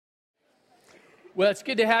Well, it's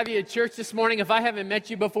good to have you at church this morning. If I haven't met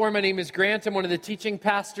you before, my name is Grant. I'm one of the teaching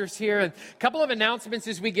pastors here. And a couple of announcements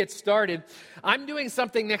as we get started. I'm doing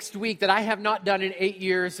something next week that I have not done in 8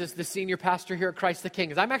 years as the senior pastor here at Christ the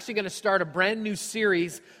King. I'm actually going to start a brand new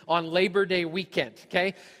series on Labor Day weekend,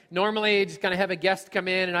 okay? Normally, I just kind of have a guest come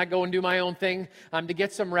in and I go and do my own thing to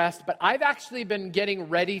get some rest. But I've actually been getting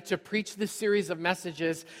ready to preach this series of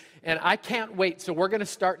messages, and I can't wait. So we're going to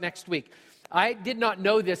start next week. I did not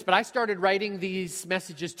know this, but I started writing these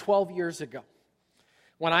messages 12 years ago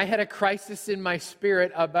when I had a crisis in my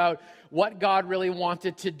spirit about what God really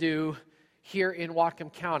wanted to do here in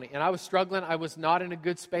Whatcom County. And I was struggling. I was not in a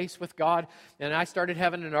good space with God, and I started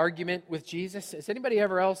having an argument with Jesus. Has anybody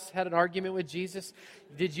ever else had an argument with Jesus?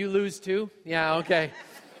 Did you lose too? Yeah, okay.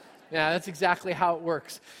 Yeah, that's exactly how it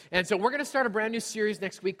works. And so we're going to start a brand new series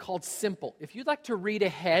next week called Simple. If you'd like to read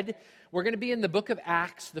ahead, we're going to be in the book of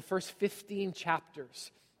Acts, the first 15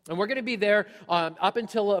 chapters. And we're going to be there up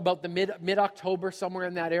until about the mid-October, somewhere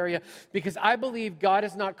in that area, because I believe God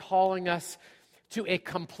is not calling us to a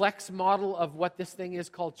complex model of what this thing is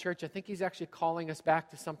called church. I think He's actually calling us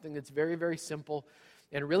back to something that's very, very simple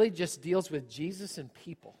and really just deals with Jesus and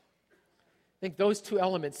people. I think those two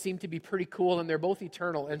elements seem to be pretty cool, and they're both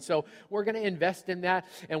eternal. And so we're going to invest in that,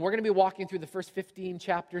 and we're going to be walking through the first 15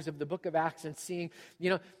 chapters of the book of Acts and seeing,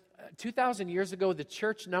 2,000 years ago, the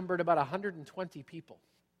church numbered about 120 people,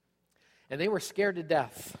 and they were scared to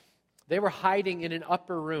death. They were hiding in an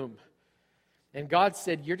upper room. And God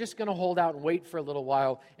said, you're just going to hold out and wait for a little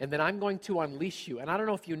while, and then I'm going to unleash you. And I don't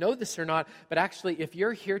know if you know this or not, but actually, if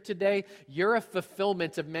you're here today, you're a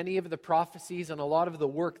fulfillment of many of the prophecies and a lot of the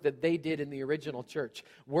work that they did in the original church.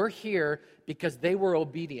 We're here because they were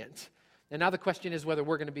obedient. And now the question is whether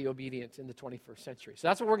we're going to be obedient in the 21st century. So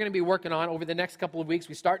that's what we're going to be working on over the next couple of weeks.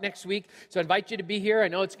 We start next week, so I invite you to be here. I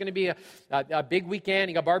know it's going to be a big weekend.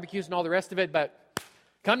 You got barbecues and all the rest of it, but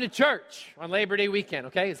come to church on Labor Day weekend,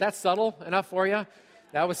 okay? Is that subtle enough for you?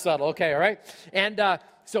 That was subtle, okay, all right? And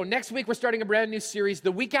so next week we're starting a brand new series.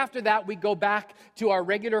 The week after that, we go back to our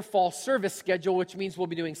regular fall service schedule, which means we'll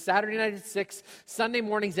be doing Saturday night at 6, Sunday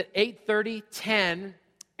mornings at 8:30, 10,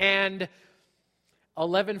 and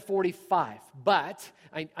 11:45. But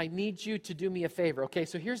I need you to do me a favor, okay?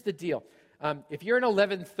 So here's the deal. If you're an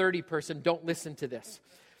 11:30 person, don't listen to this.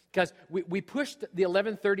 Because we pushed the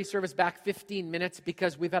 11:30 service back 15 minutes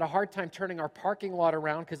because we've had a hard time turning our parking lot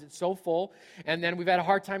around because it's so full. And then we've had a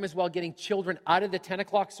hard time as well getting children out of the 10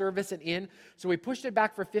 o'clock service and in. So we pushed it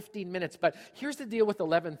back for 15 minutes. But here's the deal with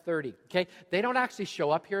 11:30, okay? They don't actually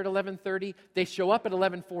show up here at 11:30. They show up at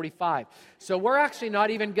 11:45. So we're actually not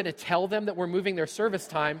even going to tell them that we're moving their service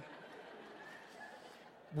time.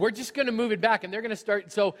 We're just going to move it back, and they're going to start.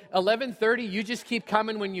 So 11:30, you just keep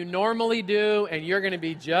coming when you normally do, and you're going to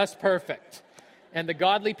be just perfect. And the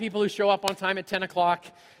godly people who show up on time at 10 o'clock,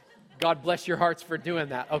 God bless your hearts for doing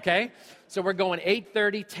that, okay? So we're going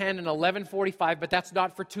 8:30, 10, and 11:45, but that's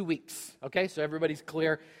not for 2 weeks, okay? So everybody's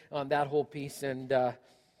clear on that whole piece, and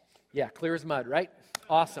clear as mud, right?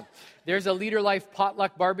 Awesome. There's a Leader Life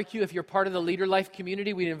potluck barbecue. If you're part of the Leader Life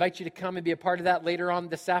community, we'd invite you to come and be a part of that later on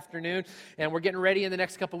this afternoon. And we're getting ready in the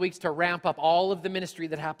next couple of weeks to ramp up all of the ministry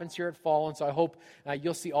that happens here at Fall. And so I hope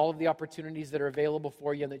you'll see all of the opportunities that are available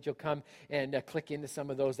for you and that you'll come and click into some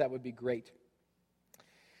of those. That would be great.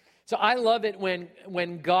 So I love it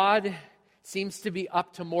when God seems to be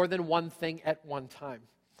up to more than one thing at one time.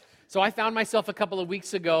 So I found myself a couple of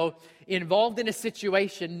weeks ago involved in a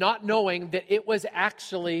situation not knowing that it was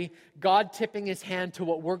actually God tipping His hand to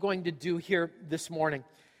what we're going to do here this morning.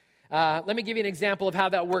 Let me give you an example of how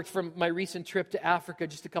that worked from my recent trip to Africa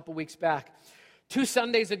just a couple weeks back. 2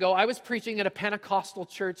 Sundays ago, I was preaching at a Pentecostal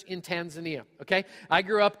church in Tanzania, okay? I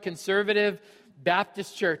grew up conservative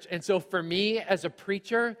Baptist church, and so for me as a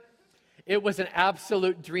preacher, it was an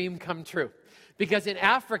absolute dream come true. Because in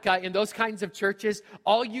Africa, in those kinds of churches,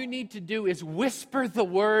 all you need to do is whisper the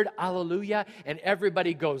word hallelujah, and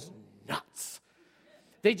everybody goes nuts.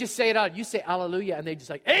 They just say it out. You say hallelujah, and they just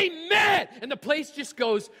like, amen! And the place just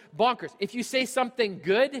goes bonkers. If you say something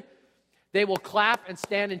good, they will clap and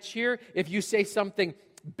stand and cheer. If you say something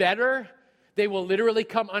better, they will literally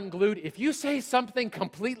come unglued. If you say something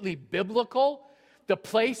completely biblical, the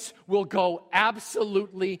place will go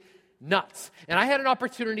absolutely nuts. And I had an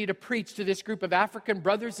opportunity to preach to this group of African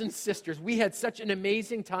brothers and sisters. We had such an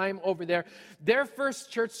amazing time over there. Their first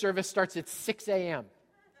church service starts at 6 a.m.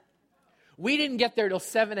 We didn't get there till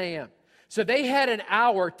 7 a.m. So they had an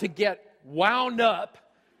hour to get wound up,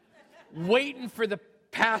 waiting for the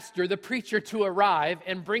pastor, the preacher, to arrive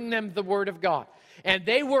and bring them the Word of God. And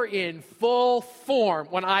they were in full form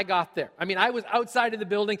when I got there. I mean, I was outside of the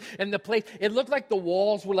building, and the place, it looked like the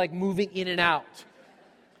walls were like moving in and out.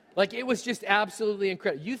 Like, it was just absolutely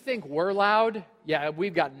incredible. You think we're loud? Yeah,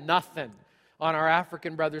 we've got nothing on our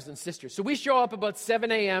African brothers and sisters. So we show up about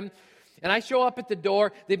 7 a.m., and I show up at the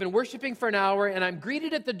door. They've been worshiping for an hour, and I'm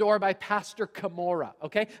greeted at the door by Pastor Kamora,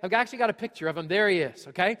 okay? I've actually got a picture of him. There he is,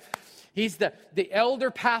 okay? He's the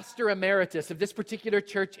elder pastor emeritus of this particular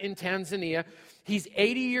church in Tanzania. He's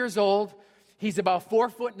 80 years old. He's about 4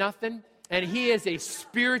 foot nothing, and he is a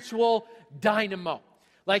spiritual dynamo.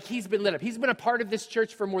 Like, he's been lit up. He's been a part of this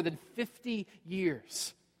church for more than 50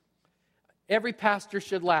 years. Every pastor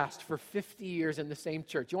should last for 50 years in the same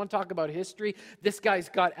church. You want to talk about history? This guy's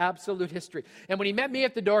got absolute history. And when he met me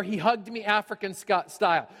at the door, he hugged me African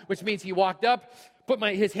style, which means he walked up, put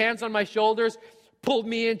his hands on my shoulders, pulled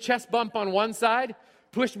me in, chest bump on one side,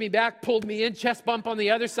 pushed me back, pulled me in, chest bump on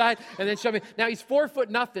the other side, and then shoved me. Now, he's 4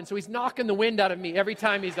 foot nothing, so he's knocking the wind out of me every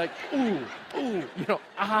time he's like, ooh,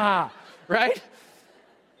 right?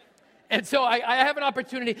 And so I have an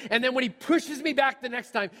opportunity, and then when he pushes me back the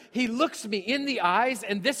next time, he looks me in the eyes,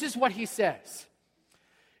 and this is what he says.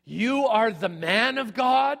 You are the man of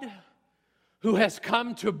God who has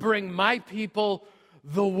come to bring my people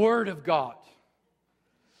the Word of God.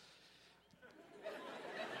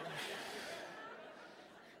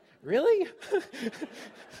 Really?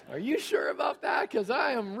 Are you sure about that? Because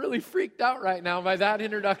I am really freaked out right now by that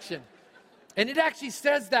introduction. And it actually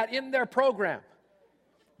says that in their program.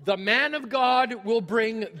 The man of God will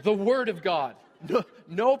bring the Word of God.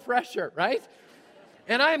 No pressure, right?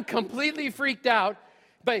 And I am completely freaked out.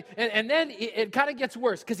 And then it kind of gets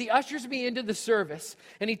worse because he ushers me into the service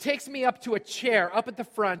and he takes me up to a chair up at the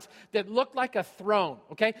front that looked like a throne,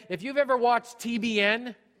 okay? If you've ever watched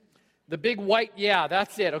TBN, the big white, yeah,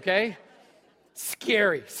 that's it, okay?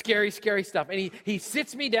 Scary stuff. And he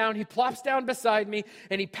sits me down, he plops down beside me,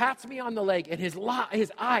 and he pats me on the leg, and his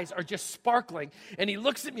eyes are just sparkling. And he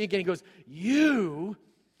looks at me again, he goes, you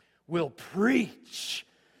will preach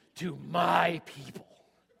to my people.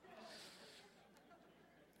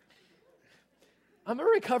 I'm a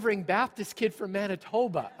recovering Baptist kid from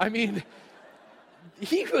Manitoba. I mean,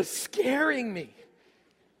 he was scaring me.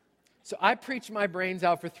 So I preached my brains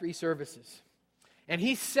out for 3 services. And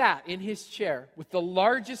he sat in his chair with the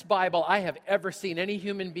largest Bible I have ever seen any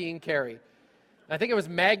human being carry. I think it was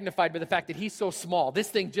magnified by the fact that he's so small. This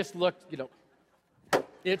thing just looked,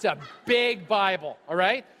 it's a big Bible, all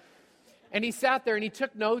right? And he sat there and he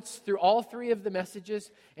took notes through all 3 of the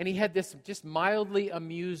messages, and he had this just mildly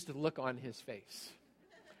amused look on his face.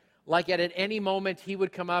 Like at any moment he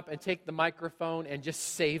would come up and take the microphone and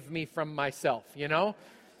just save me from myself,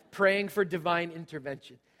 praying for divine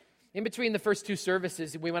intervention. In between the first 2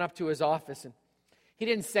 services, we went up to his office, and he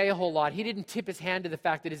didn't say a whole lot. He didn't tip his hand to the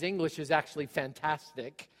fact that his English is actually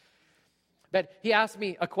fantastic. But he asked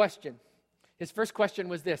me a question. His first question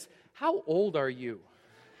was this: how old are you?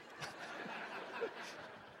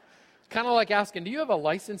 Kind of like asking, do you have a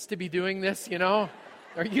license to be doing this, Are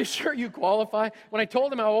you sure you qualify? When I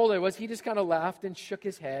told him how old I was, he just kind of laughed and shook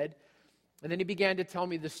his head. And then he began to tell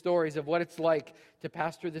me the stories of what it's like to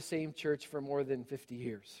pastor the same church for more than 50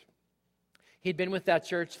 years. He'd been with that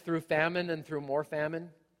church through famine and through more famine.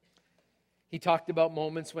 He talked about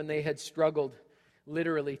moments when they had struggled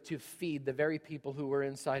literally to feed the very people who were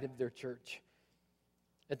inside of their church.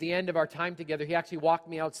 At the end of our time together, he actually walked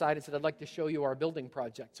me outside and said, I'd like to show you our building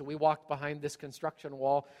project. So we walked behind this construction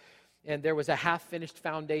wall, and there was a half-finished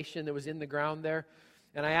foundation that was in the ground there.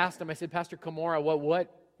 And I asked him, I said, Pastor Kamora,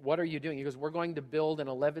 what are you doing? He goes, we're going to build an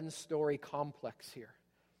 11-story complex here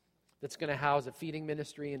that's going to house a feeding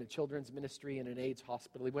ministry and a children's ministry and an AIDS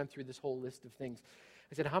hospital. He went through this whole list of things.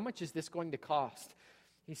 I said, how much is this going to cost?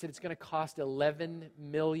 He said, it's going to cost $11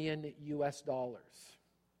 million US.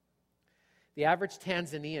 The average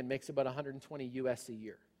Tanzanian makes about 120 US a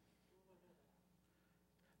year.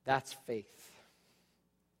 That's faith.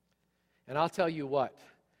 And I'll tell you what,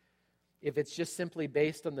 if it's just simply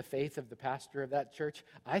based on the faith of the pastor of that church,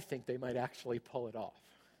 I think they might actually pull it off.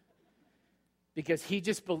 Because he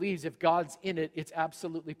just believes if God's in it, it's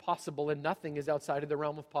absolutely possible, and nothing is outside of the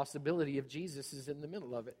realm of possibility if Jesus is in the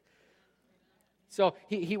middle of it. So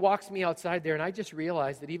he walks me outside there, and I just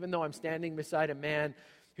realized that even though I'm standing beside a man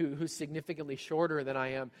who's significantly shorter than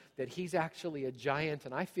I am, that he's actually a giant,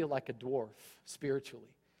 and I feel like a dwarf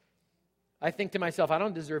spiritually. I think to myself, I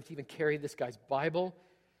don't deserve to even carry this guy's Bible.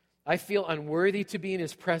 I feel unworthy to be in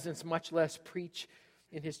his presence, much less preach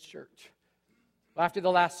in his church. After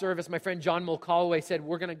the last service, my friend John Mulcalloway said,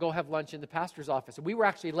 we're going to go have lunch in the pastor's office. And we were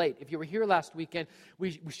actually late. If you were here last weekend,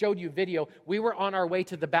 we showed you video. We were on our way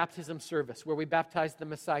to the baptism service where we baptized the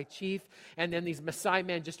Maasai chief. And then these Maasai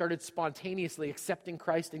men just started spontaneously accepting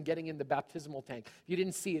Christ and getting in the baptismal tank. If you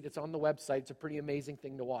didn't see it, it's on the website. It's a pretty amazing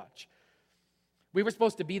thing to watch. We were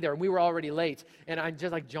supposed to be there, and we were already late. And I'm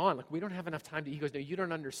just like, John, look, we don't have enough time to. He goes, no, you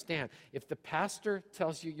don't understand. If the pastor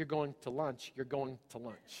tells you you're going to lunch, you're going to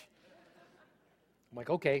lunch. I'm like,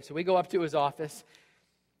 okay. So we go up to his office.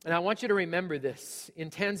 And I want you to remember this. In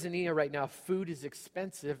Tanzania right now, food is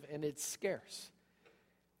expensive and it's scarce.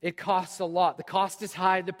 It costs a lot. The cost is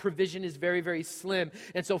high. The provision is very, very slim.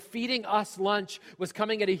 And so feeding us lunch was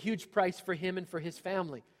coming at a huge price for him and for his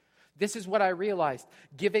family. This is what I realized.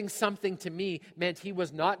 Giving something to me meant he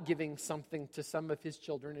was not giving something to some of his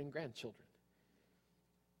children and grandchildren.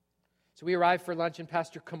 So we arrived for lunch, and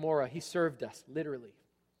Pastor Kamora, he served us, literally.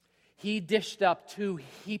 He dished up 2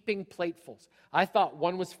 heaping platefuls. I thought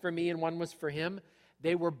one was for me and one was for him.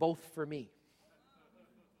 They were both for me.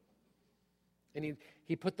 And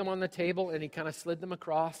he put them on the table and he kind of slid them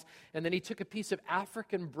across. And then he took a piece of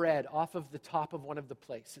African bread off of the top of one of the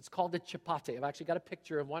plates. It's called a chapati. I've actually got a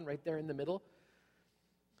picture of one right there in the middle.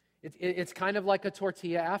 It's kind of like a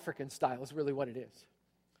tortilla African style is really what it is.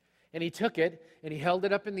 And he took it and he held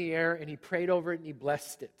it up in the air and he prayed over it and he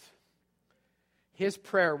blessed it. His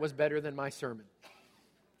prayer was better than my sermon.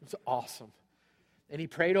 It was awesome. And he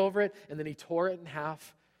prayed over it, and then he tore it in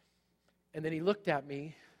half. And then he looked at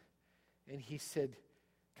me, and he said,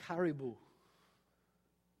 Karibu,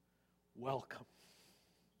 welcome.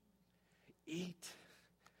 Eat,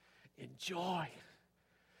 enjoy.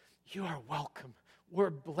 You are welcome.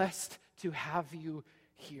 We're blessed to have you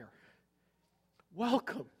here.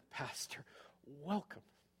 Welcome, Pastor. Welcome.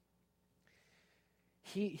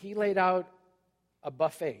 He laid out a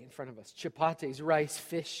buffet in front of us. Chapatis, rice,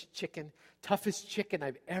 fish, chicken. Toughest chicken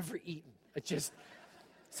I've ever eaten. It's just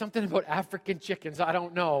something about African chickens. I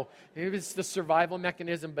don't know. Maybe it's the survival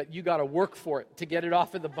mechanism, but you got to work for it to get it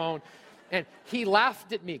off of the bone. And he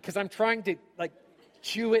laughed at me because I'm trying to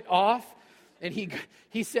chew it off. And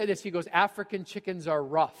he said this. He goes, African chickens are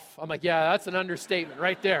rough. I'm like, yeah, that's an understatement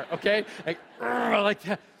right there. Okay, like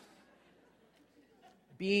that.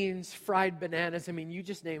 Beans, fried bananas, I mean, you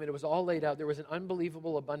just name it. It was all laid out. There was an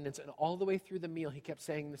unbelievable abundance. And all the way through the meal, he kept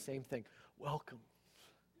saying the same thing. Welcome.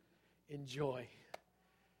 Enjoy.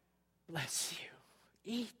 Bless you.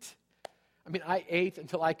 Eat. I mean, I ate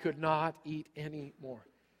until I could not eat anymore.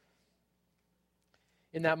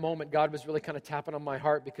 In that moment, God was really kind of tapping on my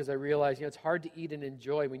heart because I realized, it's hard to eat and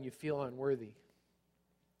enjoy when you feel unworthy.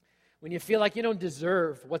 When you feel like you don't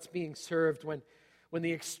deserve what's being served, when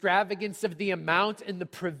the extravagance of the amount and the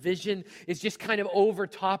provision is just kind of over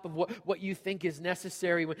top of what you think is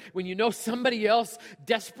necessary. When you know somebody else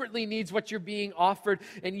desperately needs what you're being offered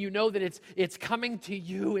and you know that it's coming to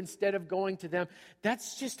you instead of going to them,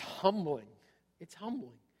 that's just humbling. It's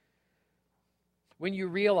humbling. When you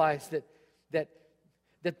realize that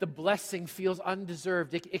the blessing feels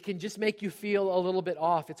undeserved. It can just make you feel a little bit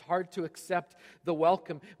off. It's hard to accept the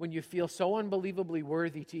welcome when you feel so unbelievably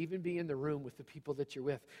worthy to even be in the room with the people that you're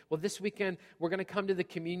with. Well, this weekend, we're going to come to the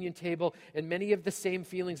communion table, and many of the same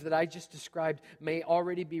feelings that I just described may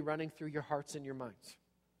already be running through your hearts and your minds.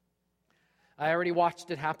 I already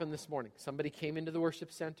watched it happen this morning. Somebody came into the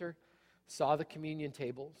worship center, saw the communion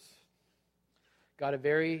tables, got a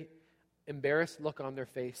very embarrassed look on their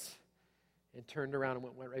face, and turned around and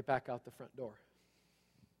went right back out the front door.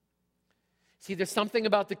 See, there's something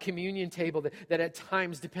about the communion table that at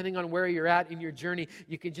times, depending on where you're at in your journey,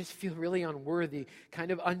 you can just feel really unworthy,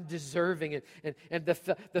 kind of undeserving. And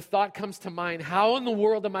the thought comes to mind, how in the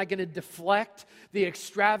world am I going to deflect the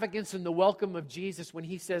extravagance and the welcome of Jesus when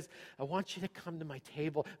he says, I want you to come to my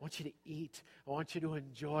table, I want you to eat, I want you to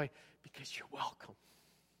enjoy, because you're welcome.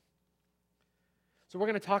 So we're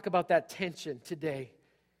going to talk about that tension today.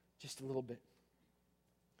 Just a little bit.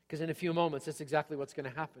 Because in a few moments, that's exactly what's going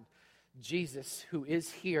to happen. Jesus, who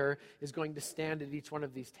is here, is going to stand at each one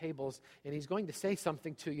of these tables, and he's going to say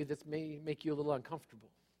something to you that may make you a little uncomfortable.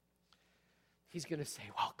 He's going to say,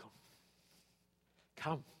 welcome.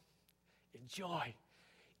 Come. Enjoy.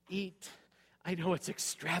 Eat. I know it's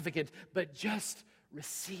extravagant, but just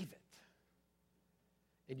receive it.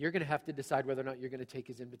 And you're going to have to decide whether or not you're going to take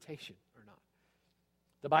his invitation or not.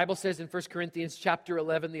 The Bible says in 1 Corinthians chapter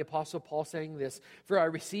 11, the Apostle Paul saying this, For I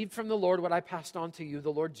received from the Lord what I passed on to you,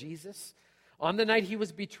 the Lord Jesus. On the night he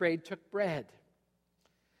was betrayed, took bread.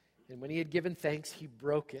 And when he had given thanks, he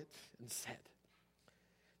broke it and said,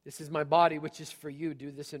 This is my body, which is for you.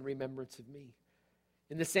 Do this in remembrance of me.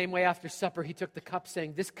 In the same way, after supper, he took the cup,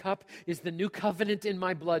 saying, "This cup is the new covenant in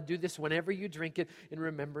my blood. Do this whenever you drink it in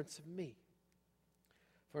remembrance of me.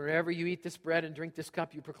 For whenever you eat this bread and drink this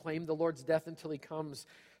cup, you proclaim the Lord's death until he comes.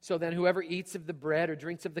 So then whoever eats of the bread or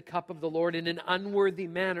drinks of the cup of the Lord in an unworthy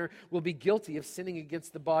manner will be guilty of sinning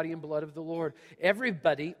against the body and blood of the Lord.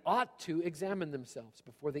 Everybody ought to examine themselves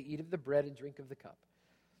before they eat of the bread and drink of the cup.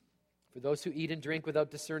 For those who eat and drink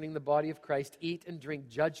without discerning the body of Christ eat and drink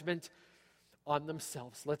judgment on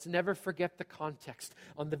themselves." Let's never forget the context.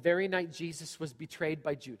 On the very night Jesus was betrayed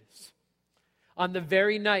by Judas, on the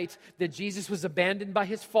very night that Jesus was abandoned by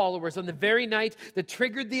his followers, on the very night that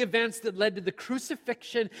triggered the events that led to the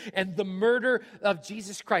crucifixion and the murder of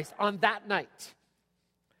Jesus Christ, on that night,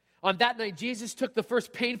 Jesus took the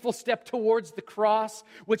first painful step towards the cross,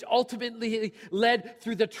 which ultimately led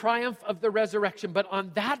through the triumph of the resurrection. But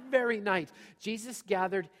on that very night, Jesus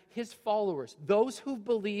gathered his followers, those who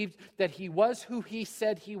believed that he was who he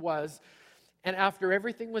said he was. And after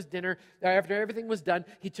everything was done,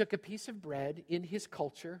 he took a piece of bread in his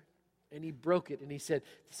culture and he broke it and he said,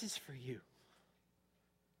 "This is for you.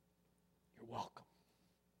 You're welcome."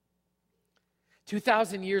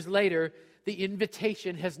 2,000 years later, the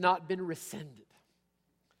invitation has not been rescinded.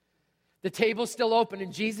 The table's still open,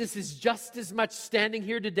 and Jesus is just as much standing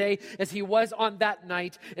here today as he was on that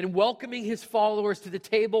night and welcoming his followers to the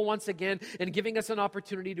table once again and giving us an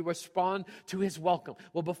opportunity to respond to his welcome.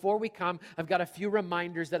 Well, before we come, I've got a few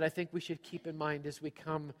reminders that I think we should keep in mind as we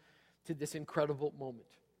come to this incredible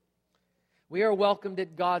moment. We are welcomed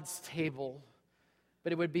at God's table,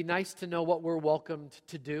 but it would be nice to know what we're welcomed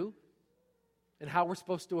to do and how we're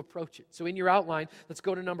supposed to approach it. So in your outline, let's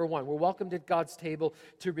go to number 1. We're welcomed at God's table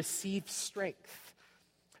to receive strength.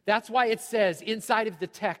 That's why it says inside of the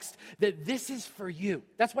text that this is for you.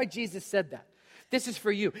 That's why Jesus said that. This is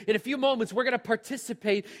for you. In a few moments, we're going to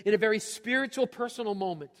participate in a very spiritual, personal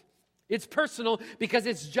moment. It's personal because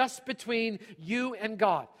it's just between you and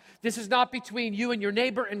God. This is not between you and your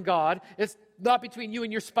neighbor and God. It's not between you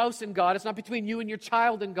and your spouse and God. It's not between you and your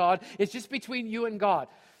child and God. It's just between you and God.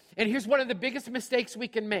 And here's one of the biggest mistakes we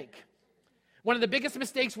can make. One of the biggest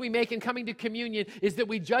mistakes we make in coming to communion is that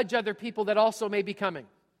we judge other people that also may be coming.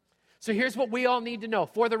 So here's what we all need to know.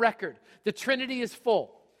 For the record, the Trinity is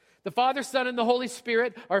full. The Father, Son, and the Holy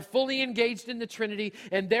Spirit are fully engaged in the Trinity,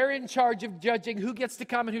 and they're in charge of judging who gets to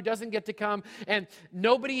come and who doesn't get to come. And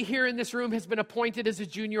nobody here in this room has been appointed as a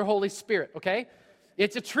junior Holy Spirit, okay?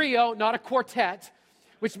 It's a trio, not a quartet,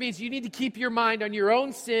 which means you need to keep your mind on your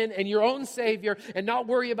own sin and your own Savior and not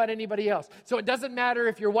worry about anybody else. So it doesn't matter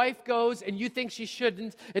if your wife goes and you think she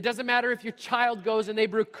shouldn't. It doesn't matter if your child goes and they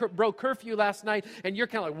broke curfew last night and you're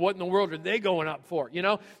kind of like, what in the world are they going up for? You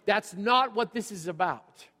know, that's not what this is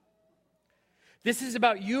about. This is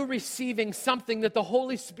about you receiving something that the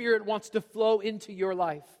Holy Spirit wants to flow into your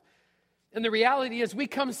life. And the reality is we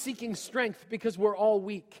come seeking strength because we're all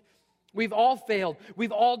weak. We've all failed.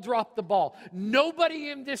 We've all dropped the ball. Nobody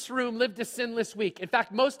in this room lived a sinless week. In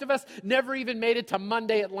fact, most of us never even made it to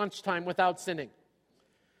Monday at lunchtime without sinning.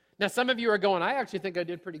 Now, some of you are going, I actually think I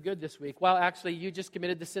did pretty good this week. Well, actually, you just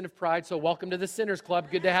committed the sin of pride, so welcome to the Sinners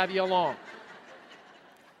Club. Good to have you along.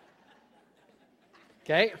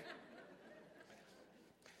 Okay?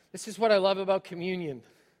 This is what I love about communion.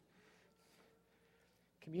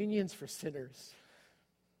 Communion's for sinners.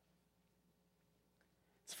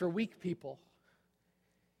 It's for weak people.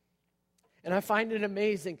 And I find it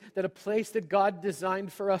amazing that a place that God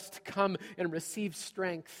designed for us to come and receive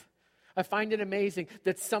strength, I find it amazing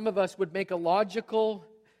that some of us would make a logical,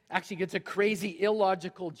 actually it's a crazy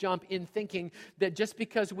illogical jump in thinking that just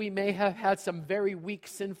because we may have had some very weak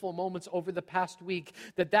sinful moments over the past week,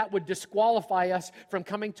 that would disqualify us from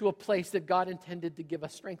coming to a place that God intended to give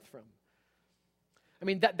us strength from. I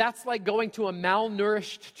mean, that's like going to a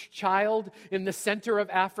malnourished child in the center of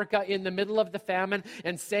Africa in the middle of the famine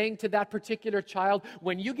and saying to that particular child,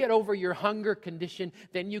 when you get over your hunger condition,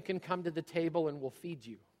 then you can come to the table and we'll feed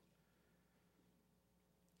you.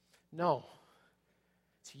 No.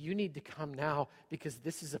 So you need to come now because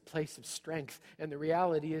this is a place of strength. And the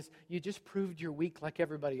reality is you just proved you're weak like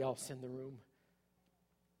everybody else in the room.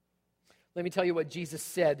 Let me tell you what Jesus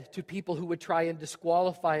said to people who would try and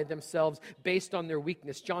disqualify themselves based on their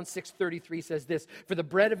weakness. John 6:33 says this, "For the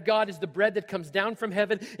bread of God is the bread that comes down from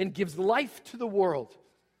heaven and gives life to the world."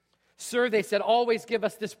 "Sir," they said, "always give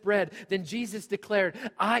us this bread." Then Jesus declared,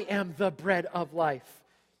 "I am the bread of life.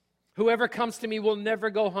 Whoever comes to me will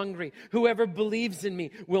never go hungry. Whoever believes in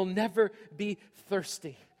me will never be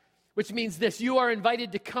thirsty." which means this: you are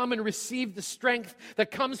invited to come and receive the strength that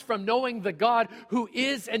comes from knowing the God who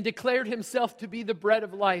is and declared himself to be the bread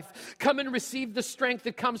of life. Come and receive the strength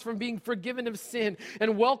that comes from being forgiven of sin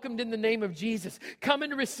and welcomed in the name of Jesus. Come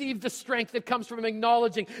and receive the strength that comes from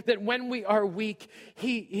acknowledging that when we are weak,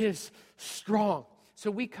 he is strong. So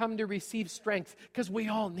we come to receive strength because we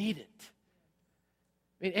all need it.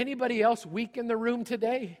 I mean, anybody else weak in the room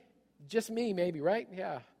today? Just me, maybe, right?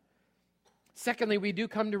 Yeah. Secondly, we do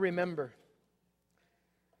come to remember.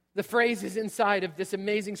 The phrase is inside of this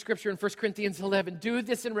amazing scripture in 1 Corinthians 11. Do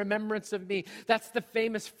this in remembrance of me. That's the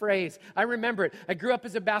famous phrase. I remember it. I grew up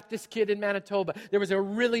as a Baptist kid in Manitoba. There was a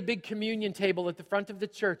really big communion table at the front of the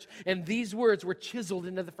church, and these words were chiseled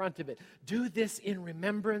into the front of it. Do this in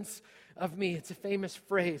remembrance of me. It's a famous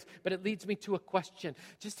phrase, but it leads me to a question.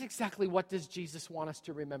 Just exactly what does Jesus want us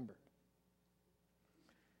to remember?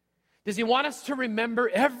 Does he want us to remember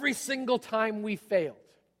every single time we failed?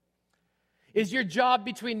 Is your job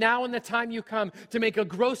between now and the time you come to make a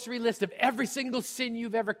grocery list of every single sin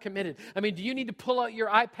you've ever committed? I mean, do you need to pull out your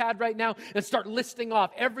iPad right now and start listing off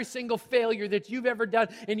every single failure that you've ever done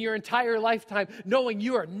in your entire lifetime, knowing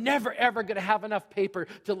you are never, ever going to have enough paper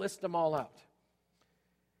to list them all out?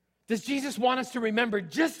 Does Jesus want us to remember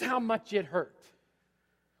just how much it hurt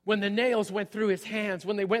when the nails went through his hands,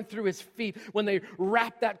 when they went through his feet, when they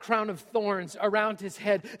wrapped that crown of thorns around his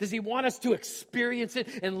head? Does he want us to experience it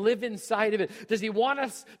and live inside of it? Does he want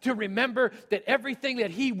us to remember that everything that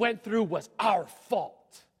he went through was our fault?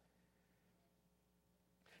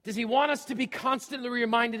 Does he want us to be constantly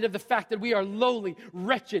reminded of the fact that we are lowly,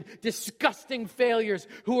 wretched, disgusting failures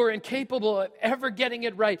who are incapable of ever getting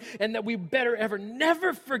it right, and that we better ever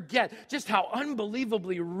never forget just how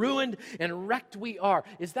unbelievably ruined and wrecked we are?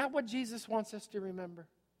 Is that what Jesus wants us to remember?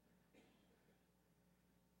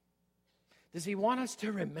 Does he want us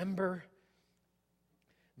to remember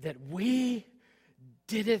that we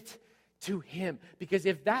did it to him? Because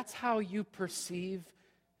if that's how you perceive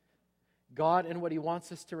God and what he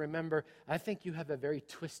wants us to remember, I think you have a very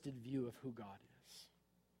twisted view of who God is.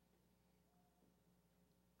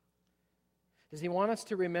 Does he want us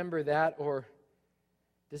to remember that, or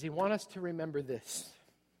does he want us to remember this?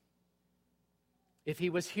 If he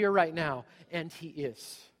was here right now, and he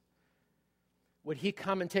is, would he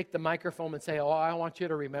come and take the microphone and say, "Oh, I want you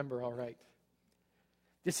to remember, all right.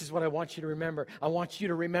 This is what I want you to remember. I want you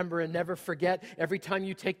to remember and never forget every time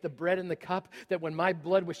you take the bread and the cup that when my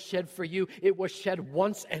blood was shed for you, it was shed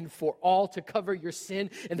once and for all to cover your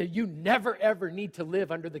sin, and that you never ever need to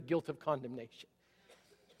live under the guilt of condemnation."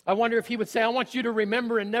 I wonder if he would say, I want you to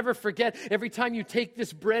remember and never forget every time you take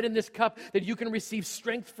this bread and this cup that you can receive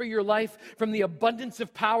strength for your life from the abundance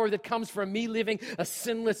of power that comes from me living a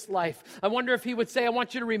sinless life. I wonder if he would say, I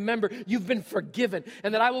want you to remember you've been forgiven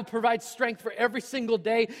and that I will provide strength for every single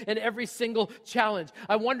day and every single challenge.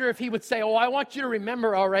 I wonder if he would say, I want you to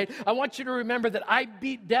remember, all right, I want you to remember that I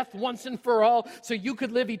beat death once and for all so you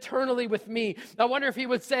could live eternally with me. I wonder if he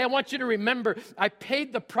would say, I want you to remember I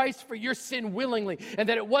paid the price for your sin willingly, and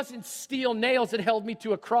that it wasn't steel nails that held me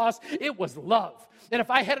to a cross, it was love. And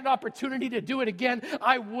if I had an opportunity to do it again,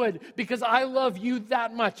 I would, because I love you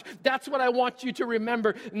that much. That's what I want you to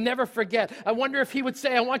remember, never forget. I wonder if he would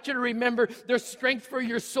say, I want you to remember there's strength for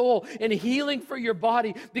your soul and healing for your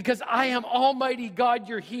body, because I am Almighty God,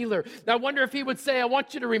 your healer. I wonder if he would say, I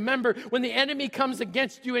want you to remember when the enemy comes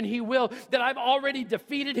against you, and he will, that I've already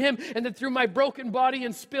defeated him, and that through my broken body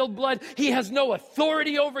and spilled blood, he has no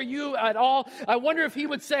authority over you at all. I wonder if he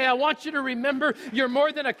would say, I want you to remember you're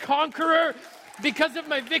more than a conqueror because of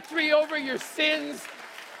my victory over your sins.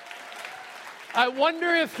 I wonder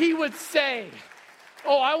if he would say,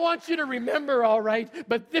 I want you to remember, all right,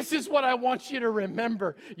 but this is what I want you to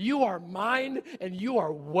remember. You are mine and you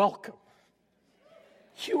are welcome.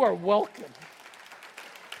 You are welcome.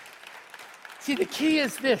 See, the key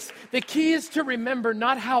is this. The key is to remember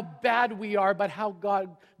not how bad we are, but how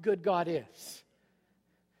good God is.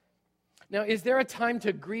 Now, is there a time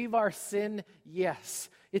to grieve our sin? Yes.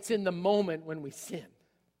 It's in the moment when we sin.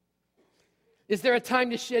 Is there a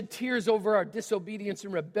time to shed tears over our disobedience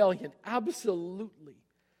and rebellion? Absolutely.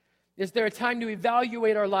 Is there a time to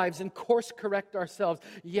evaluate our lives and course correct ourselves?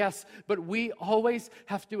 Yes, but we always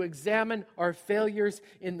have to examine our failures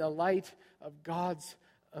in the light of God's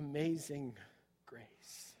amazing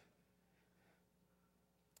grace.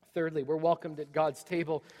 Thirdly, we're welcomed at God's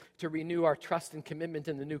table to renew our trust and commitment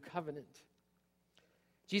in the new covenant.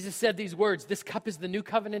 Jesus said these words, this cup is the new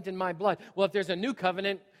covenant in my blood. Well, if there's a new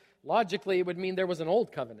covenant, logically it would mean there was an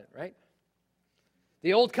old covenant, right?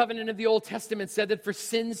 The old covenant of the Old Testament said that for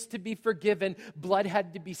sins to be forgiven, blood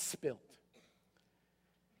had to be spilled.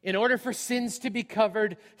 In order for sins to be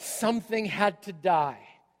covered, something had to die.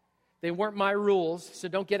 They weren't my rules, so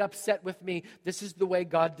don't get upset with me. This is the way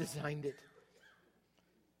God designed it.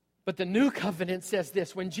 But the new covenant says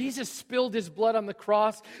this: when Jesus spilled his blood on the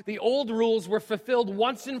cross, the old rules were fulfilled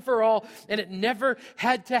once and for all, and it never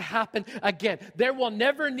had to happen again. There will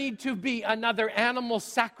never need to be another animal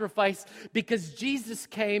sacrifice, because Jesus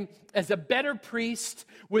came as a better priest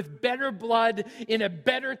with better blood in a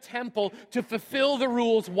better temple to fulfill the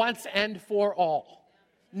rules once and for all.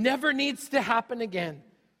 Never needs to happen again.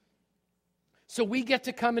 So we get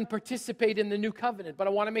to come and participate in the new covenant. But I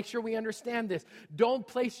want to make sure we understand this. Don't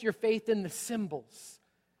place your faith in the symbols.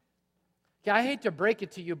 Okay, I hate to break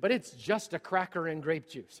it to you, but it's just a cracker and grape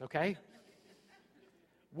juice, okay?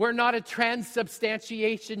 We're not a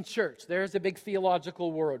transubstantiation church. There's a big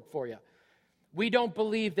theological word for you. We don't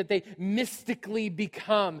believe that they mystically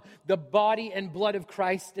become the body and blood of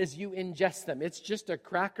Christ as you ingest them. It's just a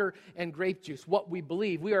cracker and grape juice. What we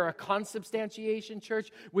believe, we are a consubstantiation church,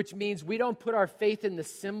 which means we don't put our faith in the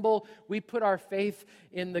symbol. We put our faith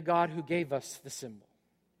in the God who gave us the symbol.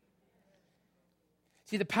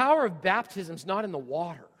 See, the power of baptism is not in the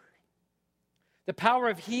water. The power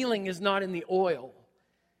of healing is not in the oil.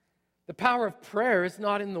 The power of prayer is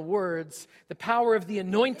not in the words. The power of the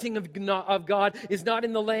anointing of God is not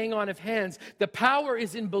in the laying on of hands. The power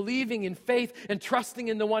is in believing in faith and trusting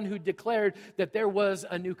in the one who declared that there was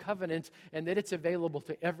a new covenant and that it's available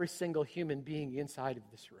to every single human being inside of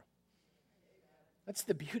this room. That's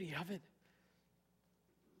the beauty of it.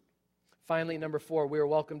 Finally, number 4, we are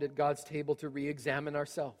welcomed at God's table to re-examine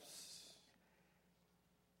ourselves.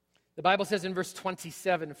 The Bible says in verse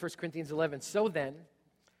 27 of 1 Corinthians 11, "So then,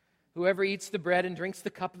 whoever eats the bread and drinks the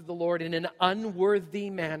cup of the Lord in an unworthy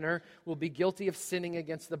manner will be guilty of sinning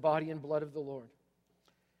against the body and blood of the Lord.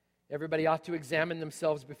 Everybody ought to examine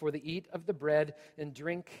themselves before they eat of the bread and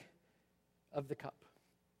drink of the cup."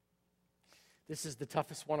 This is the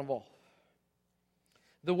toughest one of all.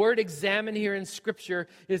 The word examine here in Scripture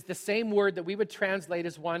is the same word that we would translate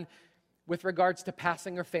as one with regards to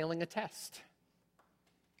passing or failing a test.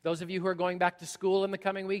 Those of you who are going back to school in the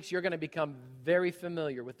coming weeks, you're going to become very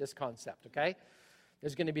familiar with this concept, okay?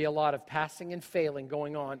 There's going to be a lot of passing and failing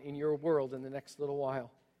going on in your world in the next little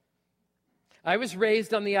while. I was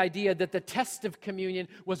raised on the idea that the test of communion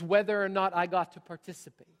was whether or not I got to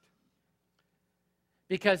participate.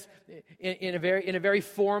 Because in a very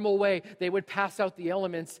formal way, they would pass out the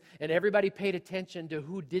elements and everybody paid attention to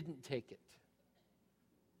who didn't take it.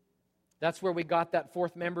 That's where we got that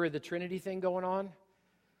fourth member of the Trinity thing going on.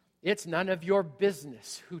 It's none of your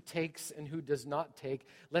business who takes and who does not take.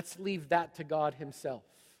 Let's leave that to God himself.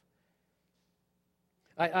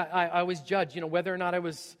 I was judged, whether or not I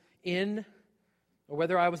was in or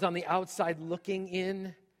whether I was on the outside looking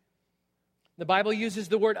in. The Bible uses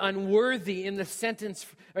the word unworthy in the sentence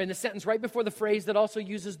right before the phrase that also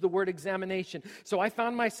uses the word examination. So I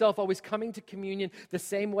found myself always coming to communion the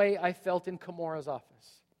same way I felt in Kamora's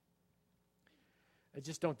office. I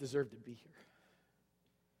just don't deserve to be here.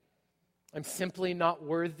 I'm simply not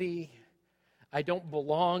worthy. I don't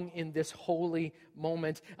belong in this holy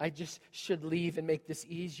moment. I just should leave and make this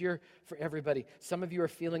easier for everybody. Some of you are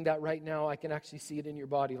feeling that right now. I can actually see it in your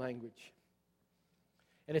body language.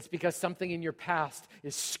 And it's because something in your past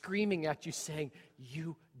is screaming at you saying,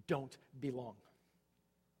 you don't belong.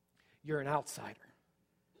 You're an outsider.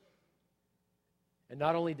 And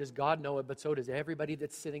not only does God know it, but so does everybody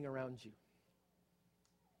that's sitting around you.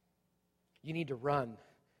 You need to run.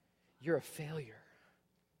 You're a failure.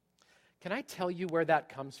 Can I tell you where that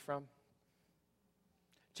comes from?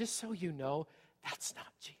 Just so you know, that's not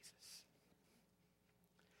Jesus.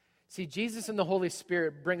 See, Jesus and the Holy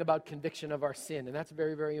Spirit bring about conviction of our sin, and that's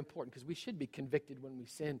very, very important because we should be convicted when we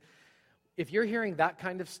sin. If you're hearing that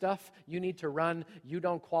kind of stuff, you need to run, you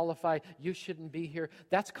don't qualify, you shouldn't be here.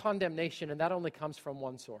 That's condemnation, and that only comes from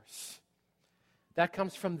one source. That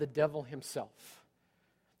comes from the devil himself.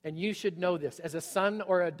 And you should know this. As a son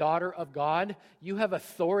or a daughter of God, you have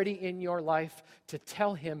authority in your life to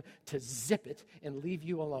tell him to zip it and leave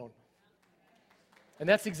you alone. And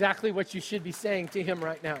that's exactly what you should be saying to him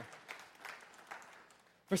right now.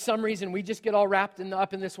 For some reason, we just get all wrapped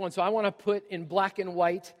up in this one. So I want to put in black and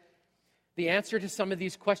white the answer to some of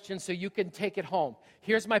these questions so you can take it home.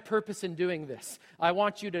 Here's my purpose in doing this. I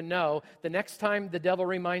want you to know the next time the devil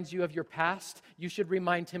reminds you of your past, you should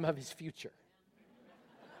remind him of his future.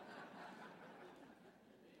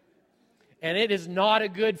 And it is not a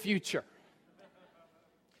good future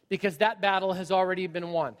because that battle has already been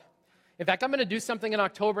won. In fact, I'm going to do something in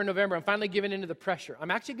October and November. I'm finally giving into the pressure.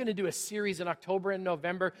 I'm actually going to do a series in October and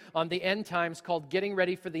November on the end times called Getting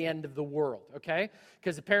Ready for the End of the World, okay?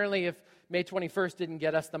 Because apparently if May 21st didn't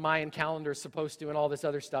get us, the Mayan calendar is supposed to and all this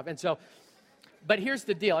other stuff. And so, but here's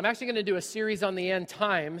the deal. I'm actually going to do a series on the end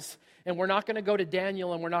times, and we're not going to go to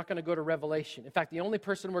Daniel and we're not going to go to Revelation. In fact, the only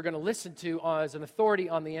person we're going to listen to as an authority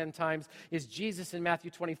on the end times is Jesus in Matthew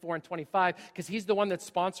 24 and 25, because he's the one that's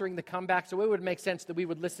sponsoring the comeback, so it would make sense that we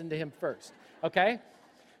would listen to him first, okay?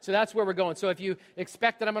 So that's where we're going. So if you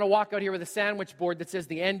expect that I'm going to walk out here with a sandwich board that says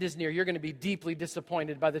the end is near, you're going to be deeply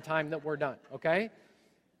disappointed by the time that we're done, okay?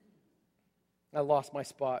 I lost my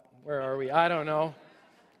spot. Where are we? I don't know.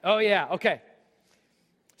 Oh, yeah, okay.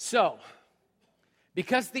 So,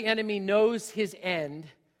 because the enemy knows his end,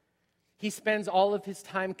 he spends all of his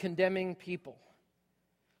time condemning people.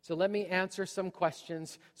 So let me answer some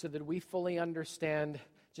questions so that we fully understand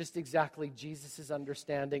just exactly Jesus'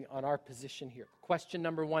 understanding on our position here. Question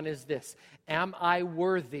number 1 is this: am I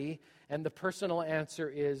worthy? And the personal answer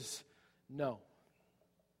is no.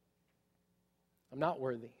 I'm not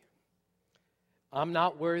worthy. I'm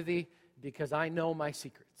not worthy because I know my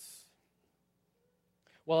secrets.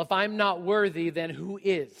 Well, if I'm not worthy, then who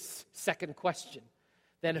is? Second question.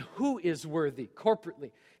 Then who is worthy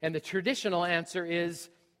corporately? And the traditional answer is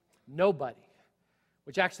nobody,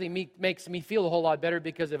 which actually makes me feel a whole lot better,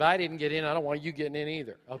 because if I didn't get in, I don't want you getting in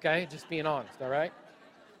either, okay? Just being honest, all right?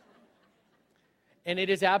 And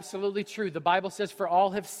it is absolutely true. The Bible says, for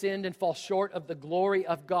all have sinned and fall short of the glory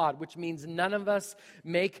of God, which means none of us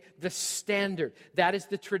make the standard. That is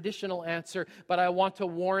the traditional answer, but I want to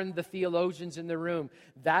warn the theologians in the room,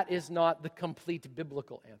 that is not the complete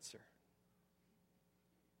biblical answer.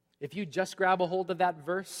 If you just grab a hold of that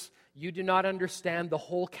verse, you do not understand the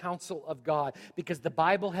whole counsel of God, because the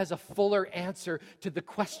Bible has a fuller answer to the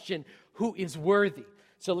question, who is worthy?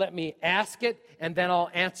 So let me ask it, and then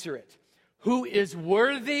I'll answer it. Who is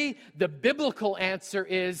worthy? The biblical answer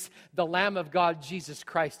is the Lamb of God, Jesus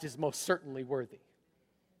Christ, is most certainly worthy.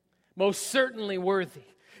 Most certainly worthy.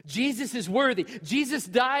 Jesus is worthy. Jesus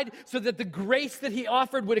died so that the grace that he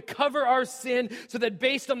offered would cover our sin, so that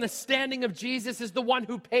based on the standing of Jesus as the one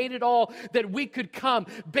who paid it all, that we could come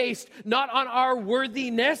based not on our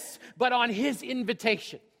worthiness, but on his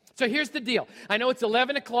invitation. So here's the deal. I know it's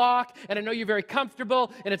 11 o'clock, and I know you're very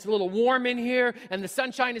comfortable, and it's a little warm in here, and the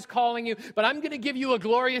sunshine is calling you, but I'm going to give you a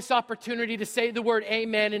glorious opportunity to say the word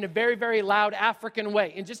amen in a very, very loud African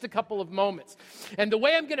way in just a couple of moments. And the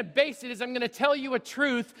way I'm going to base it is I'm going to tell you a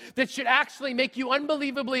truth that should actually make you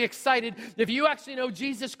unbelievably excited if you actually know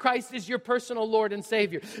Jesus Christ is your personal Lord and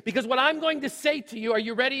Savior. Because what I'm going to say to you, are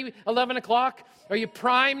you ready, 11 o'clock? Are you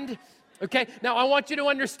primed? Okay, now I want you to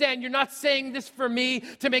understand, you're not saying this for me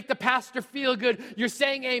to make the pastor feel good. You're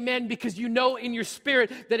saying amen because you know in your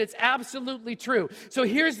spirit that it's absolutely true. So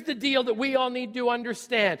here's the deal that we all need to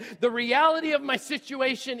understand. The reality of my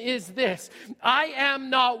situation is this: I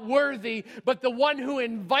am not worthy, but the one who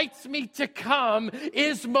invites me to come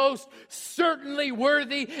is most certainly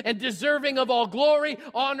worthy and deserving of all glory,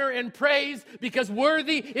 honor, and praise, because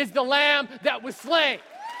worthy is the Lamb that was slain.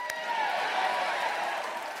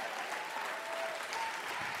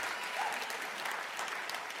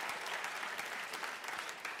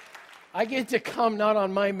 I get to come not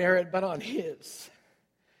on my merit, but on his.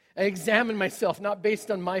 I examine myself not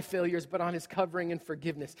based on my failures, but on his covering and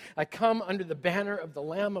forgiveness. I come under the banner of the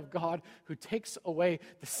Lamb of God who takes away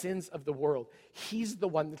the sins of the world. He's the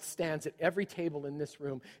one that stands at every table in this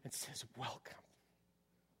room and says, welcome.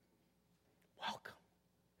 Welcome.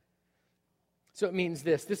 So it means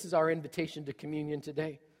this. This is our invitation to communion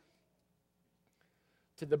today.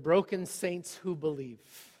 To the broken saints who believe.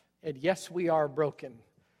 And yes, we are broken.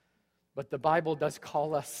 But the Bible does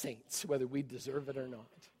call us saints, whether we deserve it or not.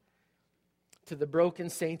 To the broken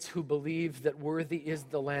saints who believe that worthy is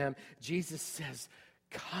the Lamb, Jesus says,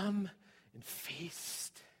 come and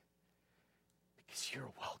feast because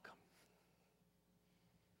you're welcome.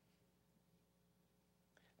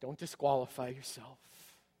 Don't disqualify yourself.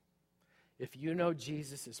 If you know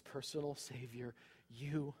Jesus as personal Savior,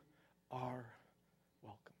 you are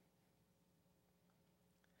welcome.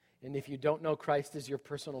 And if you don't know Christ as your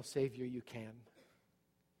personal Savior, you can.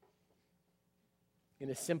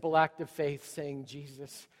 In a simple act of faith, saying,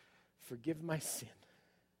 Jesus, forgive my sin.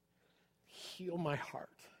 Heal my heart.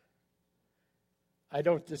 I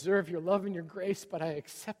don't deserve your love and your grace, but I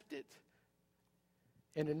accept it.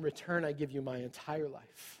 And in return, I give you my entire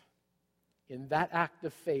life. In that act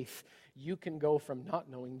of faith, you can go from not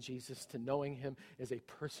knowing Jesus to knowing him as a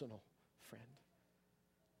personal friend.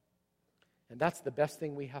 And that's the best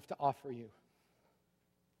thing we have to offer you.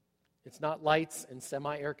 It's not lights and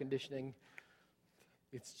semi-air conditioning.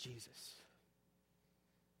 It's Jesus.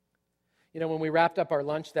 When we wrapped up our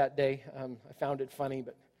lunch that day, I found it funny,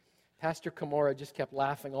 but Pastor Kimura just kept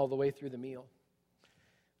laughing all the way through the meal.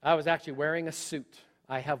 I was actually wearing a suit.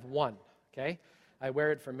 I have one, okay? I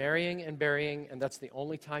wear it for marrying and burying, and that's the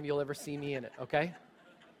only time you'll ever see me in it, okay?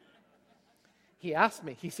 He asked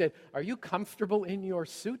me, he said, "Are you comfortable in your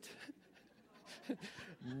suit?"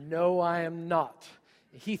 No, I am not.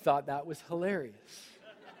 He thought that was hilarious.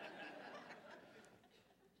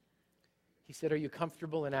 He said, "Are you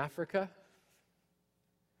comfortable in Africa?"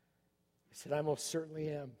 I said, "I most certainly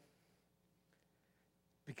am.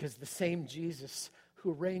 Because the same Jesus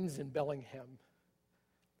who reigns in Bellingham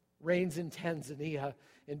reigns in Tanzania,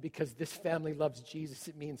 and because this family loves Jesus,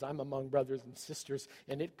 it means I'm among brothers and sisters,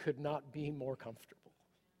 and it could not be more comfortable."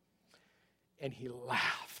 And he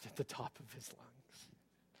laughed at the top of his lungs.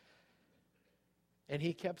 And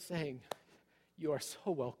he kept saying, "You are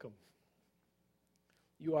so welcome.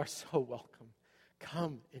 You are so welcome.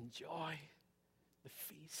 Come, enjoy the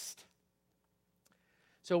feast."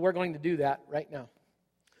 So we're going to do that right now.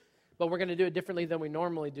 But we're going to do it differently than we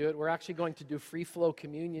normally do it. We're actually going to do free flow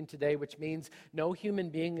communion today, which means no human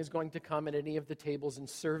being is going to come at any of the tables and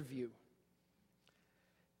serve you.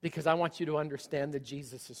 Because I want you to understand that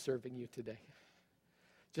Jesus is serving you today.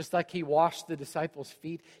 Just like he washed the disciples'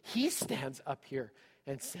 feet, he stands up here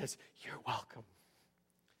and says, "You're welcome.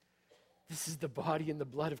 This is the body and the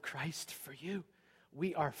blood of Christ for you.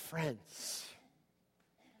 We are friends.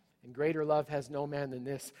 And greater love has no man than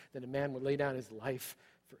this, that a man would lay down his life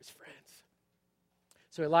for his friends."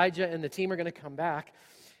 So Elijah and the team are going to come back,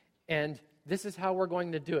 and this is how we're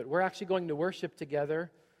going to do it. We're actually going to worship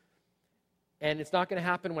together, and it's not going to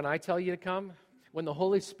happen when I tell you to come. When the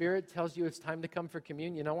Holy Spirit tells you it's time to come for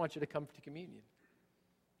communion, I want you to come to communion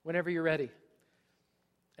whenever you're ready.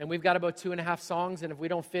 And we've got about 2.5 songs, and if we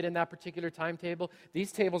don't fit in that particular timetable,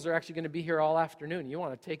 these tables are actually going to be here all afternoon. You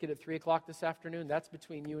want to take it at 3 o'clock this afternoon, that's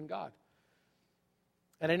between you and God.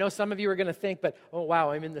 And I know some of you are going to think, but, oh,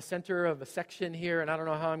 wow, I'm in the center of a section here, and I don't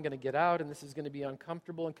know how I'm going to get out, and this is going to be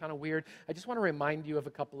uncomfortable and kind of weird. I just want to remind you of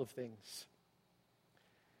a couple of things.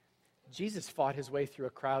 Jesus fought his way through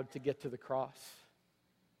a crowd to get to the cross.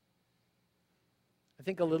 I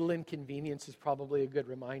think a little inconvenience is probably a good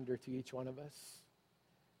reminder to each one of us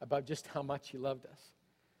about just how much he loved us.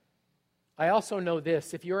 I also know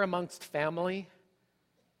this, if you're amongst family,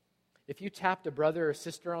 if you tapped a brother or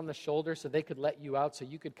sister on the shoulder so they could let you out so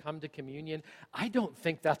you could come to communion, I don't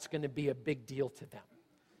think that's going to be a big deal to them.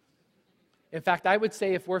 In fact, I would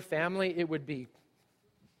say if we're family, it would be,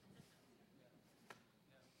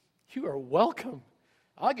 "You are welcome.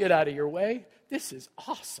 I'll get out of your way. This is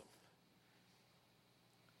awesome."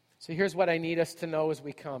 So here's what I need us to know as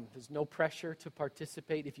we come. There's no pressure to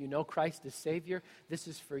participate. If you know Christ as Savior, this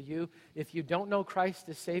is for you. If you don't know Christ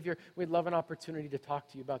as Savior, we'd love an opportunity to talk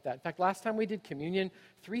to you about that. In fact, last time we did communion,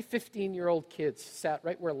 3 15-year-old kids sat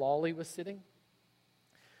right where Lolly was sitting.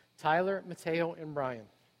 Tyler, Mateo, and Brian.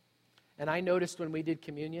 And I noticed when we did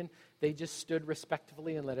communion, they just stood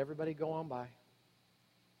respectfully and let everybody go on by.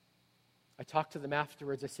 I talked to them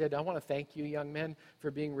afterwards. I said, "I want to thank you, young men,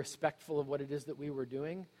 for being respectful of what it is that we were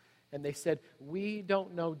doing." And they said, "We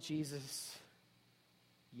don't know Jesus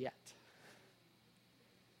yet."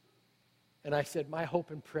 And I said, "My hope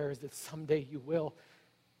and prayer is that someday you will,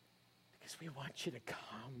 because we want you to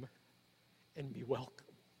come and be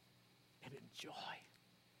welcome and enjoy."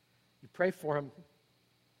 You pray for them.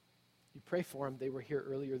 You pray for them. They were here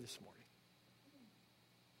earlier this morning.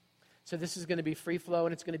 So this is going to be free flow,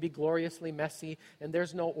 and it's going to be gloriously messy, and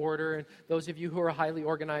there's no order. And those of you who are highly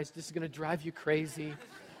organized, this is going to drive you crazy.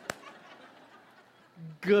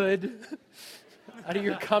 Good. Out of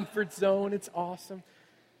your comfort zone. It's awesome.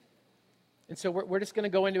 And so we're just going to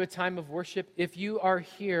go into a time of worship. If you are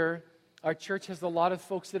here, our church has a lot of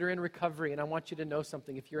folks that are in recovery, and I want you to know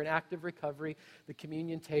something. If you're in active recovery, the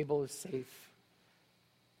communion table is safe.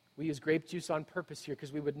 We use grape juice on purpose here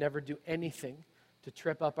because we would never do anything to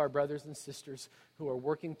trip up our brothers and sisters who are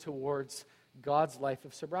working towards God's life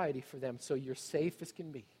of sobriety for them. So you're safe as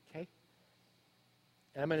can be, okay?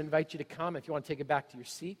 And I'm going to invite you to come. If you want to take it back to your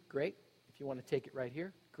seat, great. If you want to take it right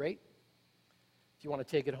here, great. If you want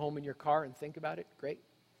to take it home in your car and think about it, great.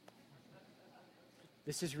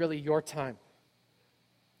 This is really your time.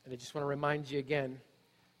 And I just want to remind you again,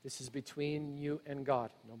 this is between you and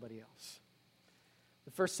God, nobody else.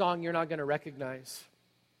 The first song you're not going to recognize.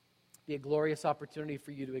 Be a glorious opportunity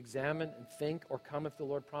for you to examine and think or come if the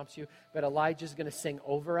Lord prompts you. But Elijah's going to sing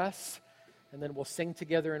over us. And then we'll sing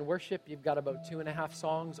together in worship. You've got about 2.5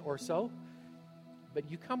 songs or so.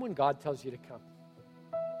 But you come when God tells you to come.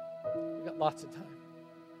 We've got lots of time.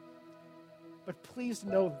 But please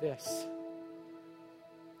know this.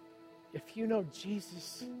 If you know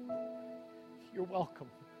Jesus, you're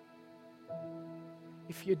welcome.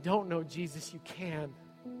 If you don't know Jesus, you can.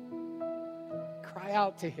 Cry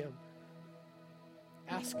out to him.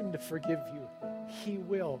 Ask him to forgive you. He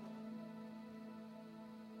will.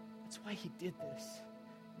 That's why he did this.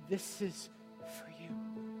 This is for you.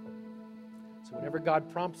 So whenever God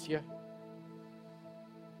prompts you,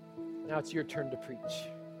 now it's your turn to preach.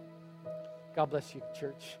 God bless you,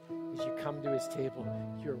 church. As you come to his table,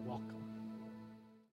 you're welcome.